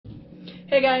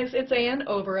Hey guys, it's Ann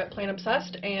over at Plant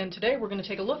Obsessed, and today we're going to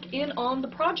take a look in on the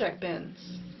project bins.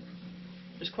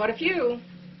 There's quite a few,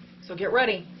 so get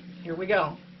ready. Here we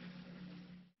go.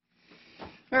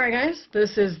 Alright guys,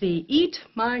 this is the Eat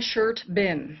My Shirt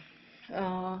bin.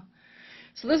 So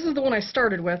this is the one I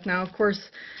started with. Now of course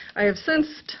I have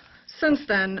since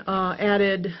then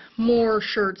added more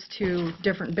shirts to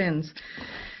different bins.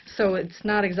 So it's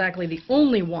not exactly the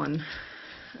only one.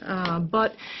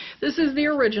 But this is the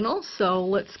original, so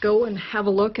let's go and have a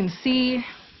look and see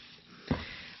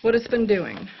what it's been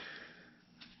doing.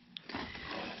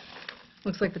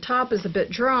 Looks like the top is a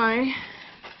bit dry,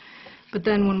 but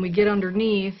then when we get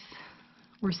underneath,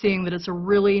 we're seeing that it's a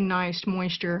really nice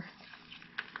moisture.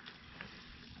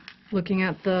 Looking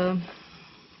at the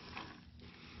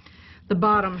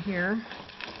bottom here,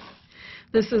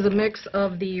 this is a mix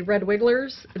of the red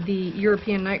wigglers, the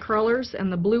European night crawlers,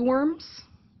 and the blue worms.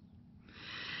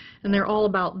 And they're all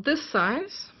about this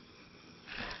size.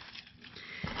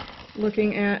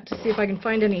 Looking at to see if I can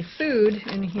find any food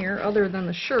in here other than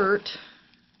the shirt.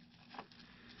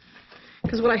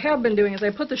 Because what I have been doing is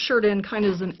I put the shirt in kind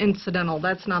of as an incidental.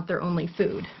 That's not their only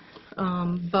food.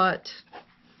 But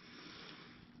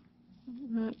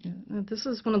this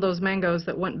is one of those mangoes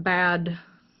that went bad.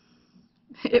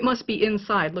 It must be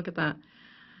inside. Look at that.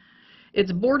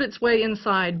 It's bored its way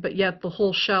inside, but yet the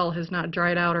whole shell has not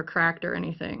dried out or cracked or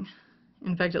anything.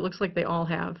 In fact, it looks like they all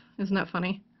have. Isn't that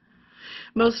funny?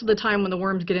 Most of the time when the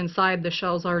worms get inside, the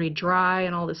shell's already dry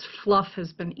and all this fluff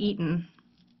has been eaten.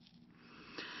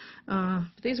 But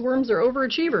these worms are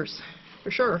overachievers,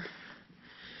 for sure.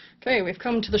 Okay, we've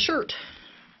come to the shirt.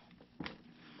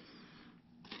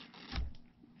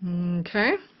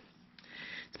 Okay.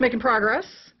 It's making progress.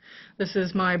 This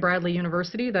is my Bradley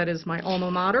University. That is my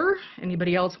alma mater.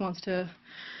 Anybody else wants to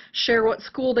share what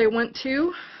school they went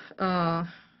to,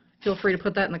 feel free to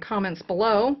put that in the comments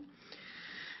below.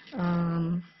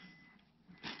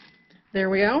 There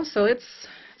we go. So it's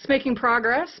making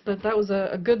progress, but that was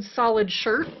a good solid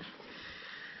shirt,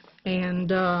 and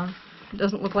it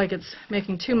doesn't look like it's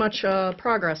making too much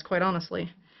progress, quite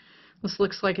honestly. This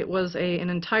looks like it was an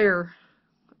entire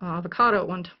avocado at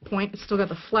one point. It's still got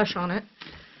the flesh on it.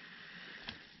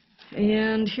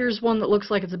 And here's one that looks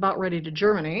like it's about ready to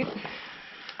germinate.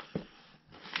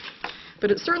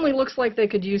 But it certainly looks like they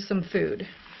could use some food.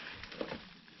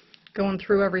 Going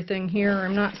through everything here,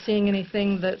 I'm not seeing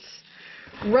anything that's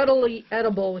readily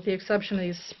edible with the exception of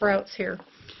these sprouts here.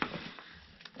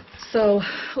 So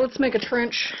let's make a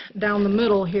trench down the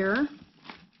middle here.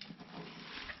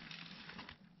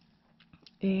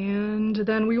 And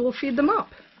then we will feed them up.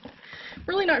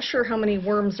 Really not sure how many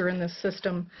worms are in this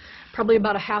system. Probably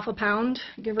about ½ a pound,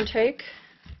 give or take.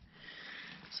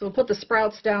 So we'll put the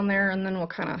sprouts down there and then we'll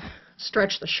kind of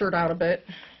stretch the shirt out a bit.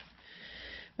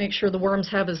 Make sure the worms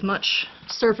have as much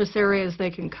surface area as they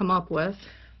can come up with.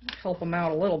 Help them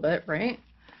out a little bit, right?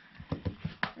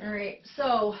 Alright,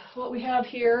 so what we have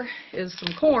here is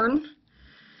some corn.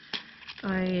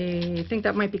 I think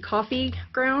that might be coffee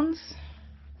grounds.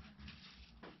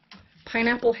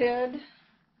 Pineapple head.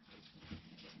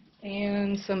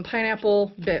 And some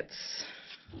pineapple bits,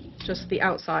 just the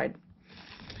outside.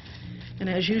 And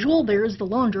as usual, there's the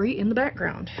laundry in the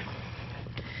background.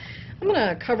 I'm going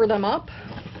to cover them up.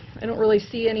 I don't really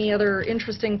see any other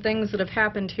interesting things that have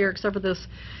happened here except for this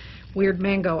weird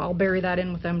mango. I'll bury that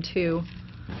in with them too.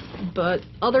 But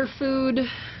other food,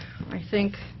 I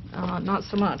think not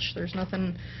so much. There's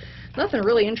nothing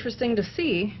really interesting to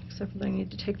see, except for I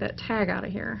need to take that tag out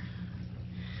of here.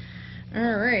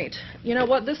 Alright, you know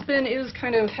what, this bin is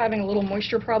kind of having a little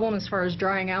moisture problem as far as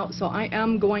drying out, so I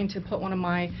am going to put one of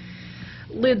my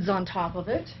lids on top of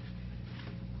it.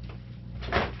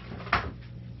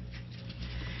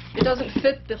 It doesn't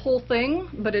fit the whole thing,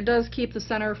 but it does keep the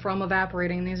center from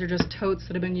evaporating. These are just totes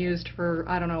that have been used for,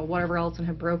 I don't know, whatever else and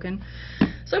have broken.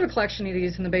 So I have a collection of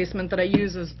these in the basement that I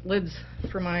use as lids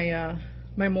for my,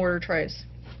 my mortar trays.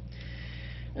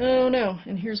 Oh no,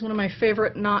 and here's one of my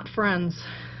favorite not friends.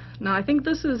 Now I think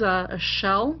this is a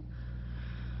shell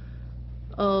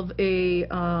of a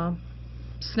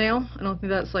snail. I don't think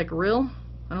that's like real.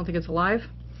 I don't think it's alive.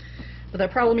 But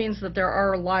that probably means that there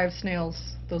are live snails,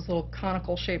 those little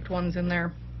conical shaped ones in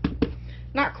there.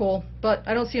 Not cool, but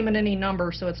I don't see them in any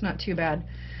number, so it's not too bad.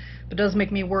 But it does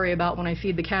make me worry about when I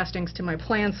feed the castings to my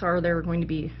plants, are there going to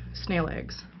be snail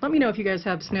eggs? Let me know if you guys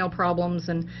have snail problems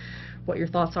and what your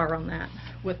thoughts are on that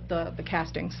with the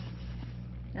castings.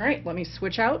 Alright, let me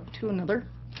switch out to another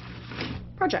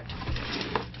project.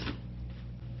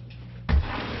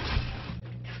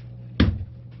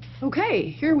 Okay,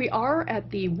 here we are at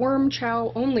the worm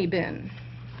chow only bin.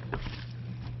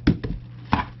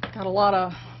 Got a lot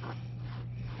of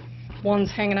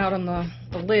ones hanging out on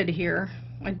the lid here.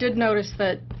 I did notice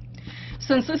that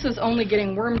since this is only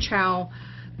getting worm chow,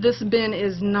 this bin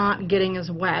is not getting as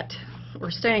wet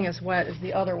or staying as wet as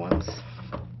the other ones.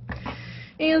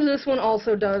 And this one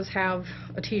also does have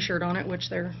a t-shirt on it,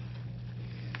 which there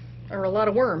are a lot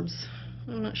of worms.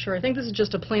 I'm not sure. I think this is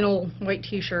just a plain old white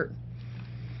t-shirt.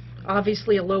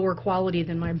 Obviously a lower quality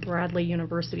than my Bradley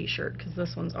University shirt, because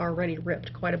this one's already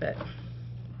ripped quite a bit.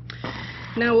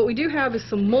 Now what we do have is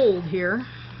some mold here.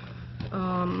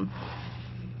 The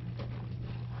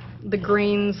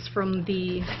grains from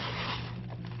the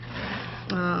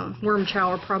worm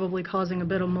chow are probably causing a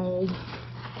bit of mold.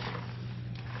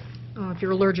 If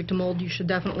you're allergic to mold, you should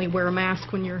definitely wear a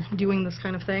mask when you're doing this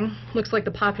kind of thing. Looks like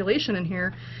the population in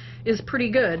here is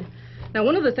pretty good. Now,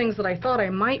 one of the things that I thought I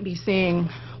might be seeing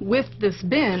with this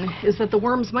bin is that the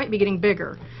worms might be getting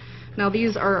bigger. Now,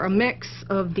 these are a mix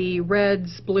of the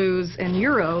reds, blues, and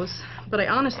Euros, but I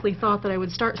honestly thought that I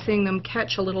would start seeing them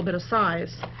catch a little bit of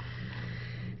size,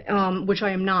 which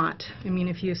I am not. I mean,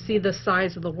 if you see the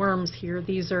size of the worms here,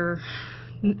 these are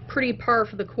pretty par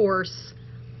for the course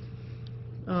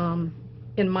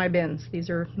in my bins. These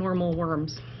are normal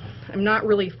worms. I'm not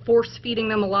really force feeding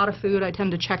them a lot of food. I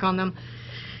tend to check on them.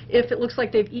 If it looks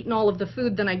like they've eaten all of the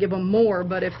food, then I give them more,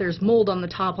 but if there's mold on the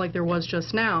top like there was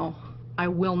just now, I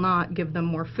will not give them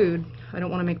more food. I don't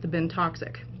want to make the bin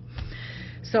toxic.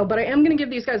 So, but I am going to give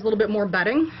these guys a little bit more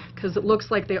bedding, because it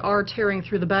looks like they are tearing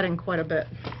through the bedding quite a bit.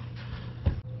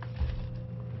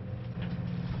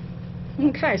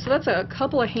 Okay, so that's a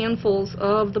couple of handfuls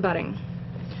of the bedding.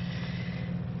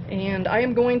 And I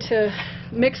am going to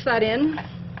mix that in.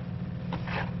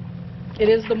 It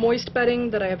is the moist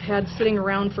bedding that I have had sitting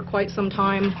around for quite some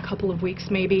time, a couple of weeks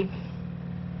maybe.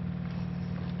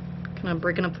 Kind of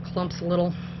breaking up the clumps a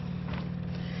little.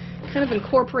 Kind of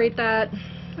incorporate that,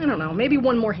 I don't know, maybe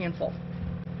one more handful.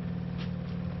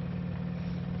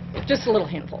 Just a little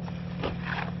handful.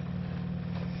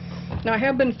 Now I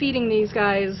have been feeding these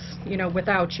guys, you know,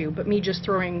 without you, but me just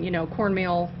throwing, you know,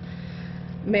 cornmeal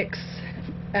mix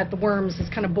at the worms is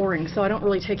kind of boring, so I don't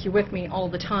really take you with me all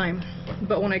the time.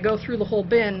 But when I go through the whole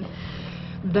bin,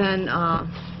 then I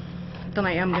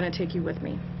am going to take you with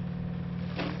me.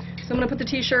 So I'm going to put the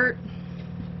t-shirt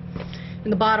in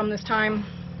the bottom this time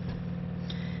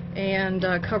and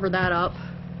cover that up.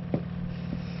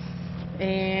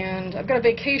 And I've got a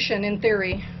vacation in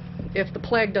theory, if the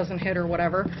plague doesn't hit or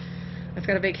whatever. I've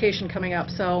got a vacation coming up,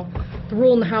 so the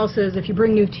rule in the house is if you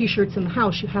bring new t-shirts in the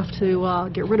house, you have to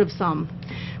get rid of some,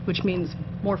 which means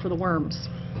more for the worms.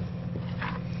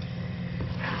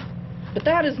 But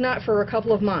that is not for a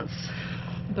couple of months.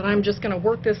 But I'm just going to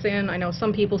work this in. I know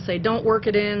some people say don't work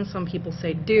it in, some people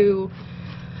say do.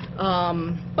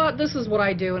 But this is what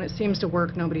I do, and it seems to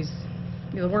work.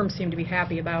 The worms seem to be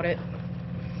happy about it.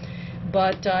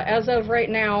 But as of right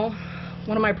now,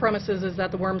 one of my promises is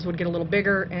that the worms would get a little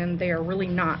bigger, and they are really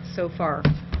not so far.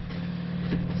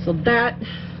 So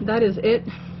that is it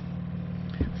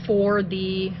for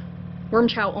the worm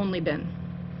chow only bin.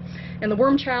 And the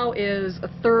worm chow is a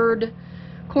third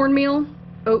cornmeal,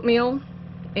 oatmeal,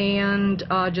 and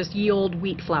just ye olde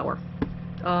wheat flour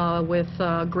with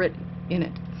grit in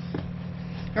it.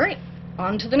 All right,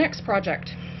 on to the next project.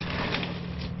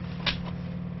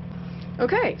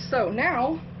 Okay, so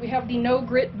now we have the no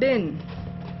grit bin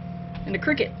and a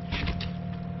Cricut.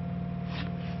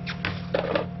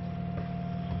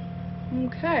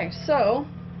 Okay, so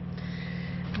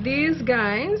these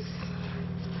guys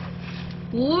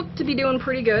look to be doing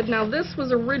pretty good. Now this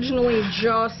was originally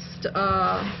just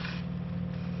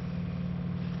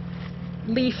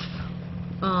leaf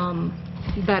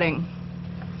bedding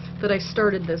that I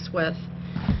started this with.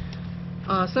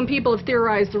 Some people have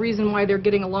theorized the reason why they're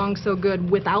getting along so good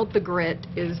without the grit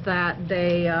is that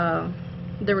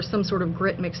there was some sort of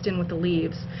grit mixed in with the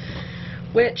leaves,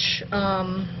 which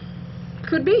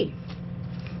could be.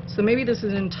 So maybe this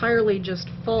is an entirely just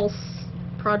false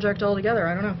project altogether,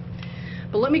 I don't know.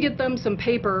 But let me get them some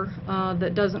paper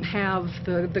that doesn't have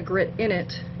the grit in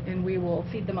it, and we will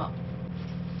feed them up.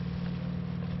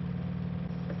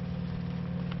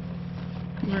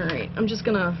 Alright, I'm just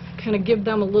going to kind of give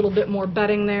them a little bit more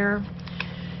bedding there.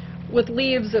 With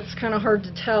leaves, it's kind of hard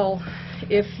to tell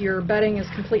if your bedding is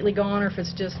completely gone or if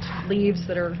it's just leaves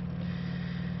that are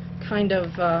kind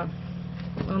of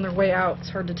on their way out.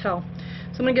 It's hard to tell.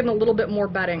 So I'm going to give them a little bit more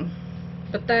bedding.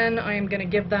 But then I am going to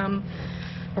give them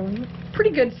a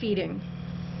pretty good feeding.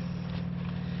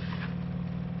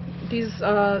 These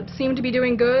seem to be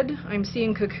doing good. I'm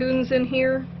seeing cocoons in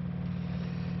here.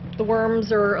 The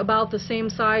worms are about the same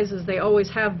size as they always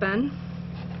have been.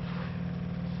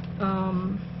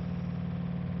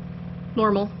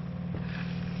 normal.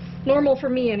 Normal for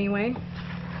me anyway.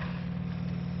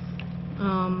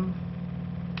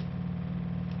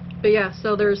 But yeah,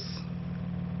 so it's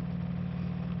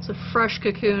a fresh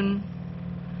cocoon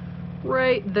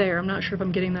right there. I'm not sure if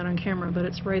I'm getting that on camera, but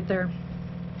it's right there.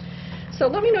 So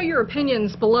let me know your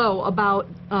opinions below about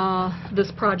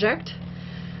this project.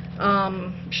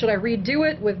 Should I redo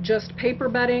it with just paper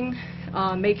bedding,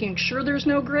 making sure there's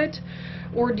no grit,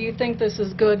 or do you think this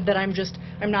is good that I'm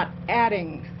not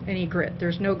adding any grit?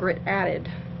 There's no grit added.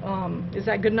 Is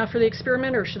that good enough for the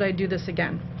experiment, or should I do this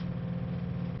again?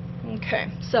 Okay,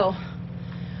 so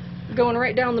going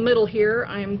right down the middle here,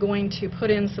 I am going to put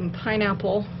in some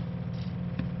pineapple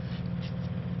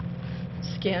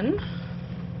skin.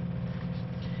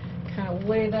 Kind of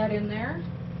lay that in there,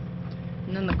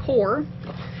 and then the core,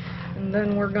 and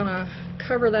then we're gonna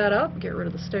cover that up, get rid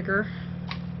of the sticker,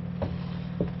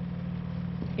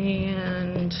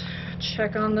 and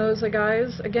check on those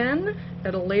guys again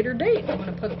at a later date. I'm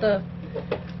gonna put the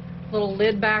little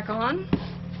lid back on,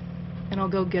 and I'll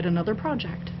go get another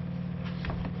project.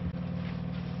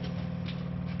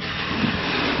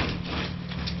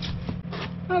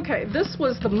 Okay, this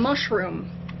was the mushroom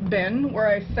bin where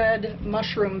I fed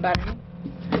mushroom bedding.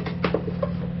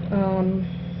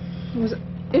 I was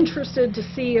interested to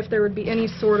see if there would be any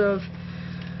sort of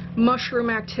mushroom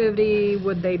activity.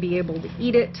 Would they be able to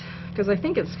eat it? Because I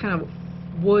think it's kind of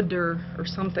wood or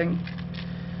something.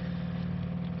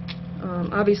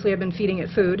 Obviously I've been feeding it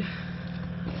food,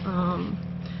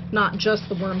 not just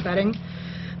the worm bedding,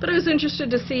 but I was interested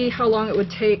to see how long it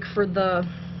would take for the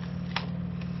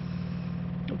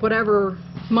whatever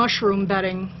mushroom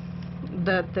bedding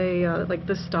that they like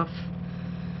this stuff.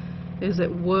 Is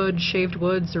it wood, shaved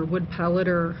woods, or wood pellet,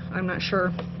 or I'm not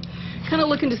sure. Kind of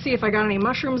looking to see if I got any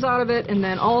mushrooms out of it, and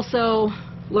then also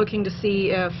looking to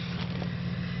see if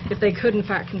they could in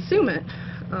fact consume it.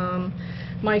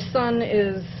 My son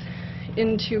is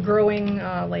into growing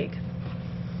like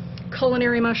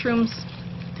culinary mushrooms.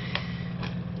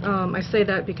 I say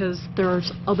that because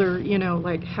there's other, you know,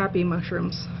 like happy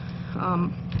mushrooms.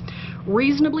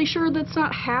 Reasonably sure that's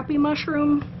not happy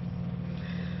mushroom.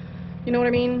 You know what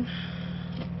I mean?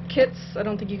 Kits, I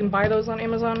don't think you can buy those on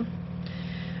Amazon.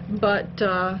 But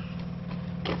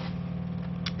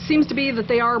seems to be that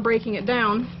they are breaking it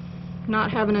down,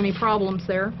 not having any problems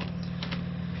there.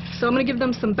 So I'm going to give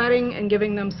them some bedding and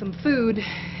giving them some food,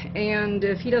 and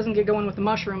if he doesn't get going with the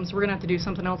mushrooms, we're going to have to do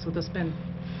something else with this bin.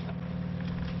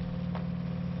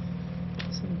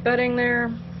 Some bedding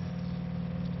there.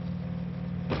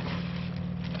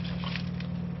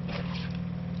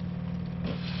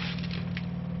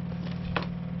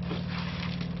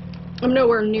 I'm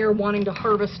nowhere near wanting to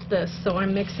harvest this, so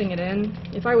I'm mixing it in.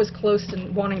 If I was close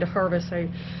to wanting to harvest, I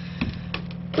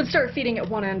would start feeding at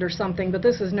one end or something, but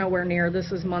this is nowhere near.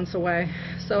 This is months away,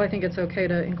 so I think it's okay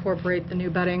to incorporate the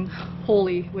new bedding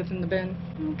wholly within the bin.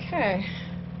 Okay,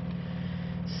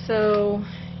 so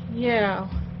yeah,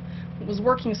 I was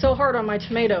working so hard on my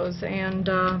tomatoes, and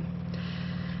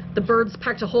the birds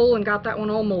pecked a hole and got that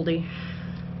one all moldy.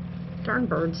 Darn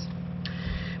birds.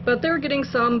 But they're getting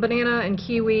some banana and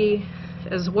kiwi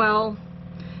as well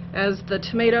as the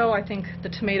tomato. I think the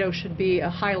tomato should be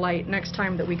a highlight next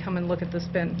time that we come and look at this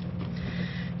bin.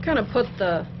 Kind of put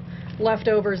the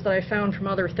leftovers that I found from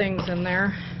other things in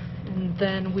there, and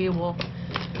then we will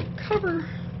cover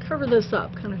this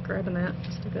up. Kind of grabbing that,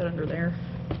 stick that under there.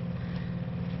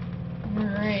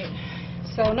 Alright,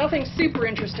 so nothing super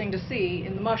interesting to see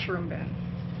in the mushroom bin.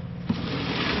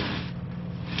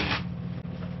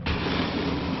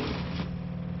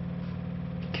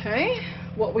 Okay,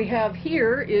 what we have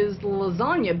here is the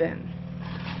lasagna bin.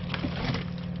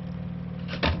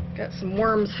 Got some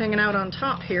worms hanging out on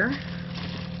top here.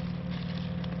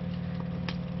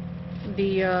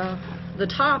 The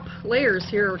top layers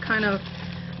here are kind of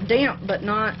damp, but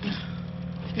not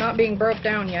being broke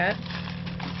down yet.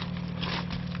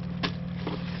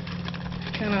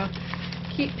 Kind of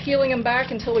keep peeling them back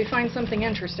until we find something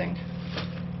interesting.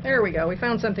 There we go, we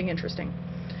found something interesting.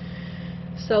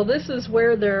 So this is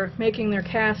where they're making their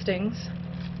castings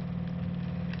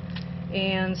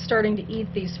and starting to eat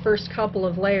these first couple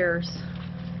of layers.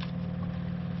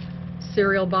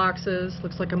 Cereal boxes,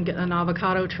 looks like I'm getting an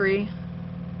avocado tree.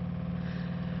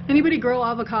 Anybody grow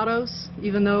avocados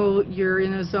even though you're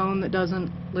in a zone that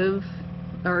doesn't live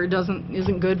or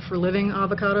isn't good for living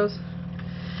avocados?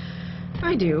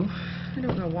 I do. I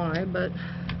don't know why, but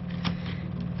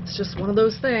it's just one of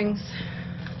those things.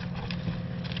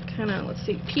 Kind of, let's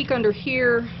see, peek under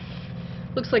here.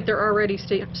 Looks like they're already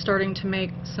starting to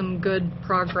make some good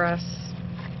progress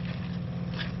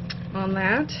on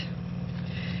that.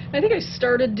 I think I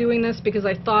started doing this because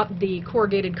I thought the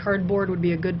corrugated cardboard would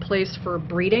be a good place for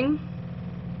breeding.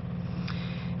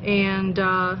 And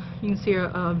you can see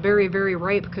a very, very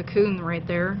ripe cocoon right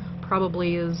there.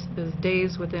 Probably is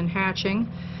days within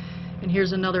hatching. And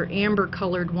here's another amber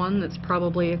colored one that's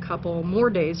probably a couple more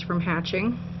days from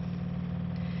hatching.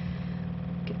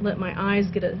 Let my eyes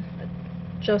get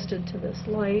adjusted to this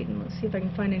light, and let's see if I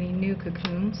can find any new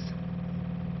cocoons.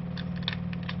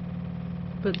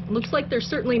 But looks like they're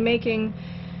certainly making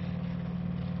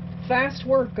fast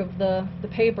work of the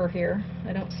paper here.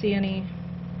 I don't see any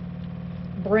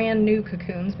brand new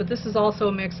cocoons, but this is also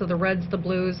a mix of the reds, the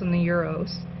blues, and the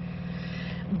Euros.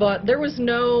 But there was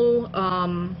no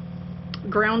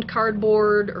ground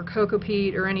cardboard or cocoa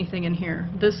peat or anything in here.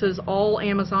 This is all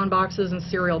Amazon boxes and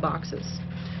cereal boxes.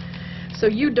 So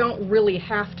you don't really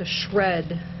have to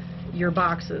shred your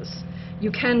boxes.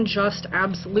 You can just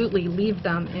absolutely leave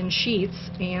them in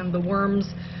sheets and the worms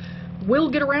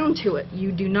will get around to it.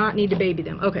 You do not need to baby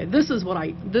them. Okay, this is what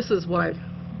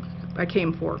I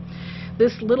came for.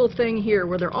 This little thing here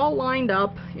where they're all lined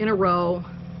up in a row,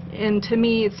 and to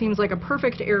me it seems like a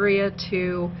perfect area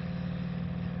to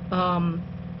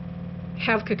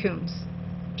have cocoons.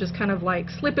 Just kind of like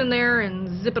slip in there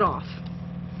and zip it off.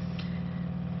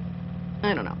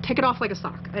 I don't know, take it off like a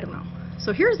sock, I don't know.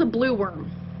 So here's a blue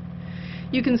worm.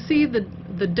 You can see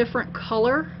the different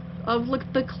color of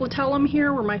the clitellum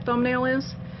here where my thumbnail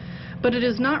is, but it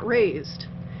is not raised.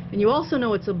 And you also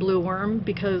know it's a blue worm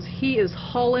because he is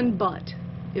hauling butt.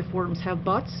 If worms have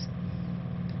butts,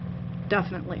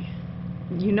 definitely.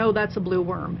 You know that's a blue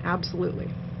worm, absolutely.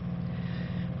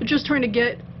 But just trying to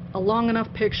get a long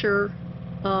enough picture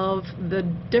of the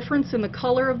difference in the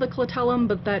color of the clitellum,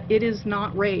 but that it is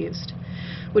not raised,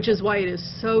 which is why it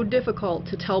is so difficult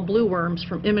to tell blue worms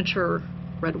from immature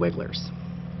red wigglers.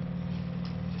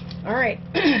 All right,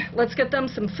 let's get them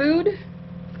some food.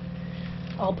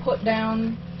 I'll put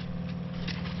down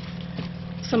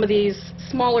some of these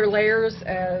smaller layers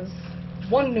as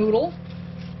one noodle,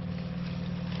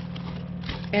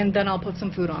 and then I'll put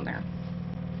some food on there.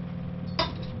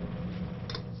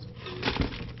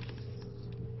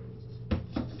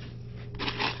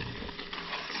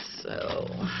 So,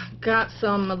 got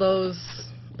some of those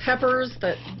peppers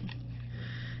that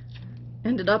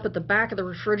ended up at the back of the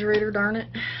refrigerator, darn it.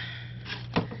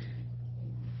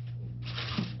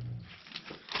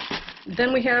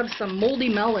 Then we have some moldy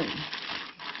melon.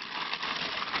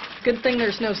 Good thing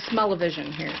there's no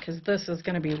smell-o-vision here, because this is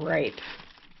going to be ripe.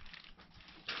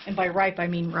 And by ripe, I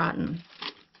mean rotten.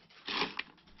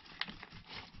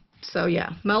 So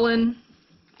yeah, melon,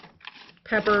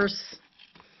 peppers,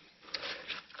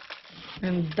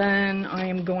 and then I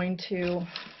am going to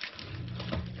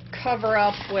cover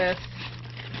up with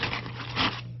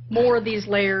more of these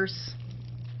layers.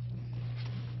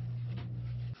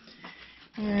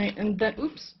 Alright, and then,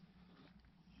 oops,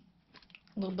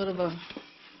 a little bit of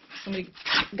somebody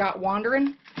got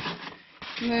wandering.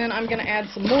 And then I'm going to add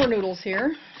some more noodles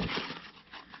here.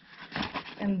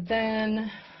 And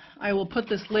then I will put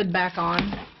this lid back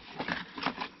on,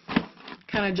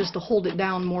 kind of just to hold it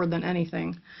down more than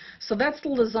anything. So that's the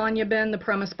lasagna bin. The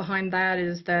premise behind that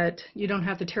is that you don't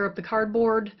have to tear up the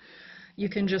cardboard. You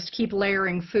can just keep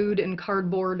layering food in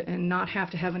cardboard and not have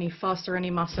to have any fuss or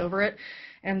any muss over it.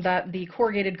 And that the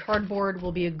corrugated cardboard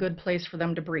will be a good place for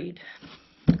them to breed.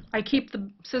 I keep the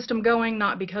system going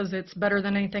not because it's better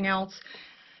than anything else,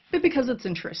 but because it's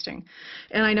interesting.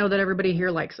 And I know that everybody here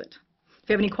likes it. If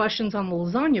you have any questions on the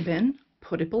lasagna bin,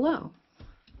 put it below.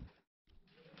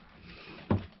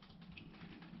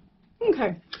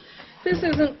 Okay, this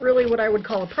isn't really what I would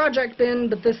call a project bin,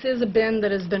 but this is a bin that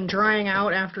has been drying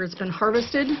out after it's been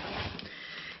harvested.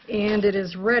 And it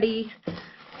is ready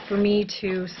for me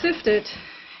to sift it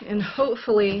and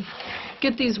hopefully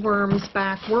get these worms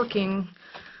back working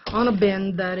on a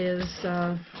bin that is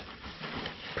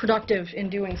productive in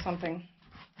doing something.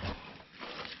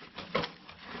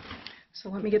 So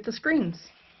let me get the screens.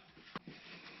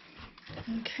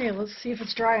 Okay, let's see if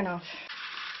it's dry enough.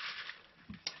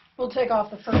 We'll take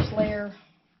off the first layer.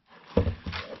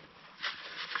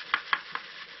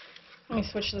 Let me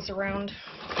switch this around.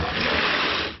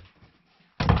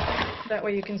 That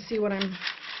way you can see what I'm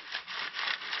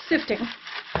sifting.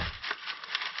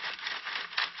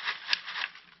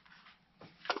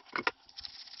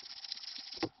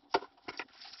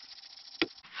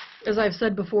 As I've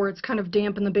said before, it's kind of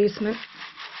damp in the basement.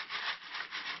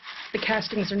 The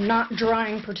castings are not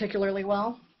drying particularly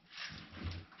well.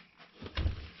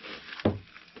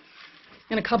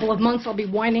 In a couple of months I'll be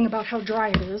whining about how dry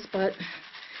it is, but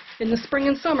in the spring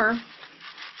and summer,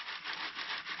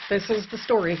 this is the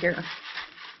story here.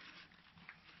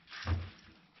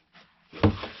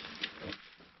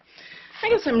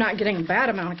 guess I'm not getting a bad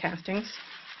amount of castings.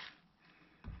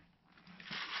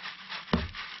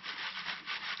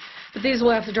 But these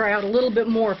will have to dry out a little bit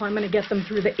more if I'm going to get them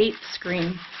through the 8th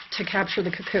screen to capture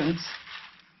the cocoons.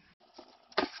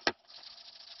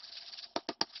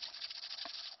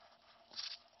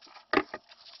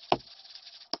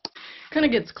 Kind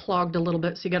of gets clogged a little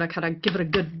bit, so you gotta kind of give it a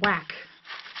good whack.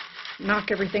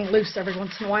 Knock everything loose every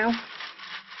once in a while.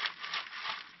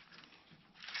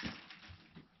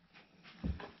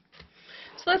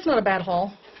 So that's not a bad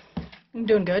haul. I'm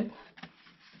doing good.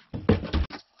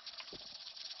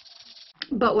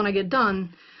 But when I get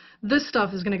done, this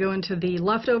stuff is going to go into the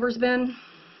leftovers bin,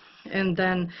 and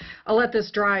then I'll let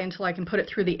this dry until I can put it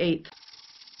through the 8th.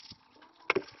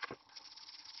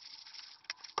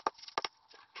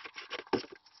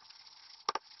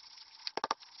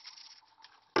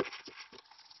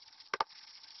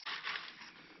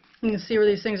 You can see where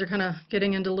these things are kind of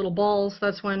getting into little balls.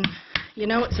 That's when you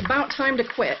know it's about time to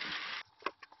quit.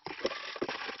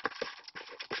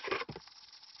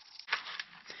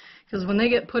 Because when they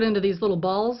get put into these little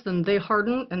balls, then they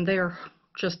harden, and they're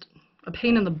just a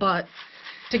pain in the butt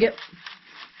to get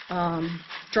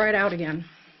dried out again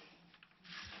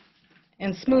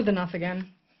and smooth enough again.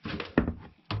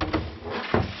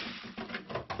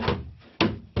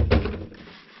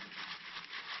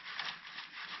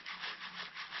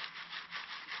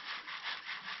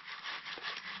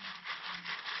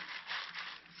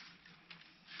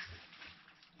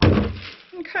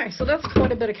 Okay, so that's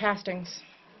quite a bit of castings.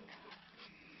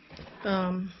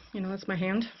 You know, that's my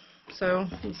hand. So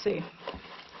let's see.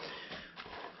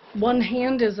 One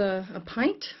hand is a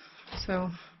pint, so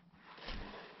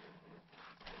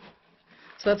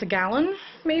that's a gallon,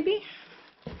 maybe.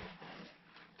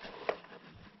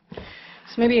 So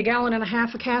maybe a gallon and a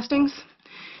half of castings.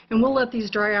 And we'll let these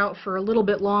dry out for a little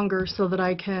bit longer so that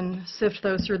I can sift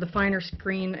those through the finer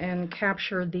screen and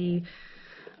capture the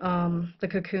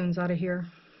cocoons out of here.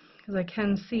 Because I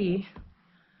can see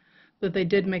that they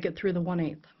did make it through the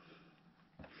 1/8.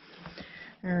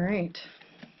 All right,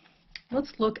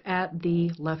 let's look at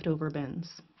the leftover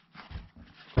bins.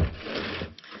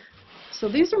 So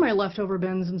these are my leftover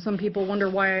bins, and some people wonder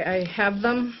why I have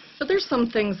them, but there's some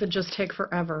things that just take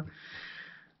forever.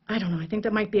 I don't know, I think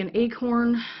that might be an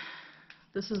acorn.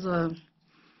 This is a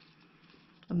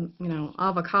you know,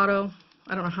 avocado.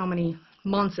 I don't know how many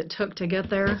months it took to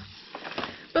get there.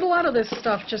 But a lot of this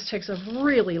stuff just takes a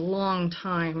really long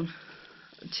time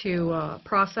to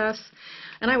process,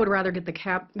 and I would rather get the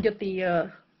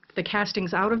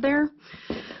castings out of there,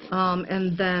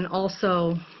 and then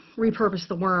also repurpose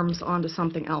the worms onto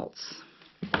something else.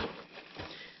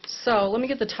 So let me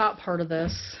get the top part of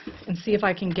this and see if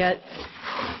I can get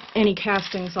any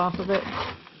castings off of it.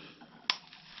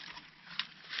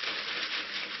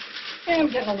 And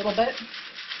I'm getting a little bit.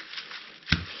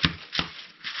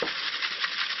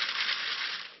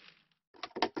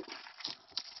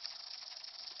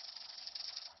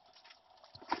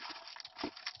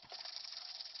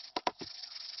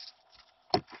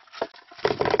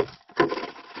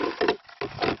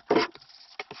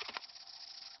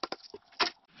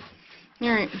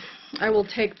 Alright, I will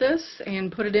take this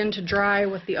and put it in to dry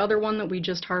with the other one that we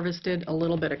just harvested a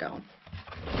little bit ago.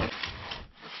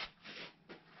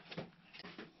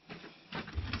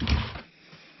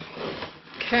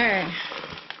 Okay.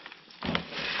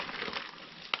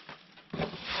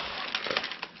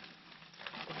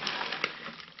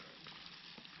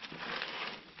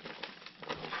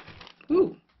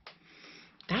 Ooh,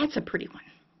 that's a pretty one.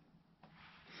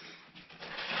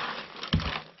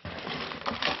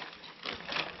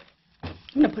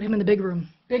 I'm gonna put him in the big room,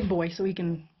 big boy, so he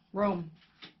can roam.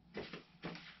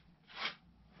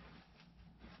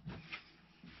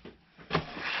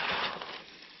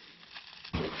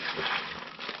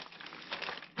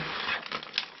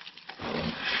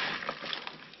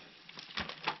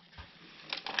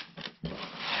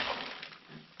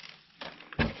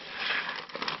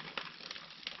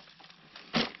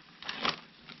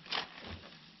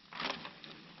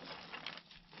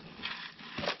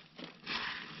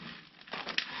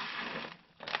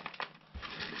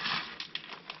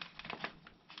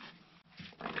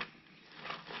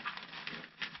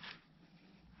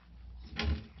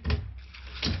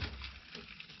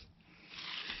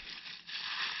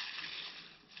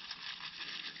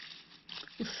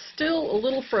 Still a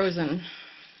little frozen,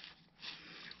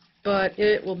 but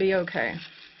it will be okay.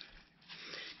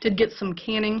 Did get some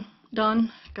canning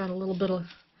done. Got a little bit of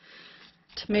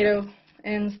tomato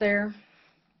ends there.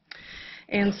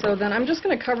 And so then I'm just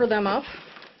going to cover them up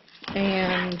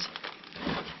and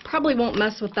probably won't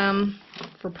mess with them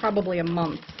for probably a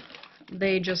month.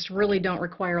 They just really don't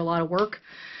require a lot of work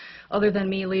other than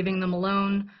me leaving them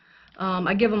alone.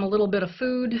 I give them a little bit of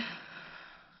food,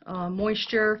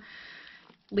 moisture,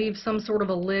 leave some sort of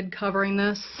a lid covering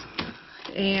this,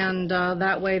 and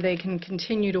that way they can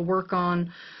continue to work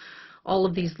on all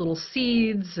of these little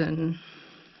seeds and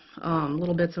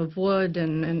little bits of wood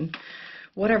and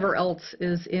whatever else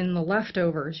is in the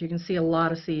leftovers. You can see a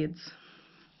lot of seeds.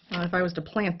 If I was to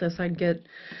plant this, I'd get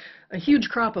a huge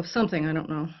crop of something. I don't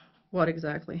know what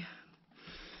exactly.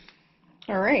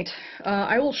 All right,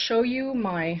 I will show you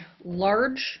my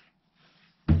large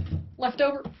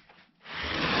leftover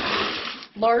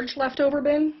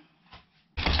bin.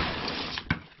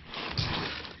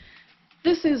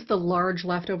 This is the large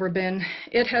leftover bin.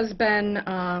 It has been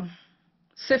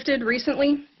sifted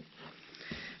recently,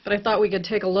 but I thought we could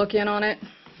take a look in on it.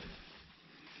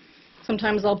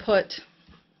 Sometimes I'll put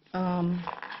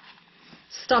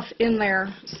stuff in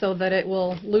there so that it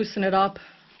will loosen it up.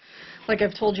 Like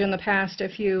I've told you in the past,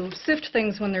 if you sift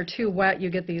things when they're too wet, you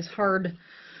get these hard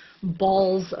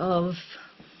balls of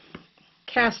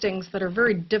castings that are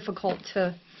very difficult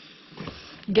to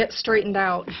get straightened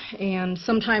out, and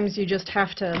sometimes you just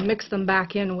have to mix them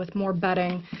back in with more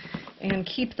bedding and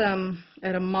keep them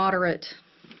at a moderate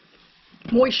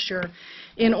moisture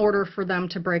in order for them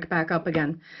to break back up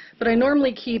again. But I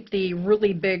normally keep the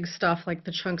really big stuff like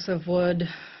the chunks of wood,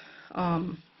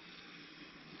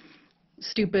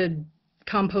 stupid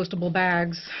compostable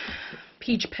bags,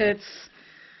 peach pits,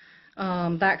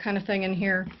 that kind of thing in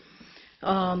here.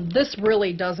 This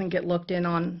really doesn't get looked in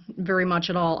on very much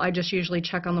at all. I just usually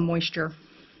check on the moisture.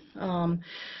 And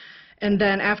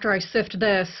then after I sift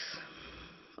this,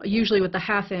 usually with the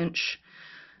half inch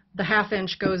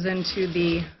goes into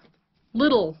the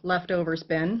little leftovers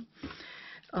bin,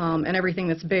 and everything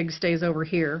that's big stays over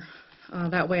here.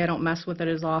 That way I don't mess with it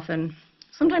as often.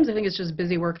 Sometimes I think it's just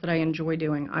busy work that I enjoy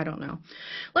doing. I don't know.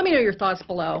 Let me know your thoughts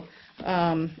below.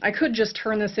 I could just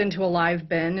turn this into a live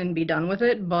bin and be done with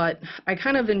it, but I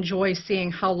kind of enjoy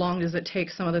seeing how long does it take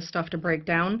some of this stuff to break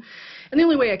down. And the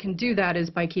only way I can do that is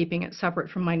by keeping it separate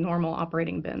from my normal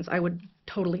operating bins. I would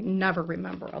totally never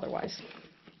remember otherwise.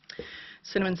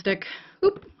 Cinnamon stick.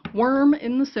 Oop, worm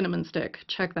in the cinnamon stick.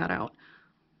 Check that out.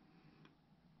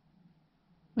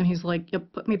 And he's like, yep,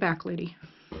 put me back, lady.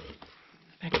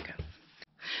 Back you go.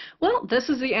 Well, this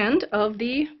is the end of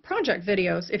the project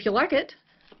videos. If you like it,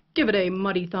 give it a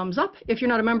muddy thumbs up. If you're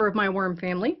not a member of my worm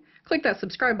family, click that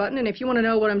subscribe button. And if you want to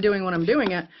know what I'm doing when I'm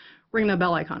doing it, ring the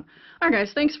bell icon. All right,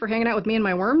 guys, thanks for hanging out with me and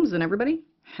my worms. And everybody,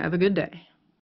 have a good day.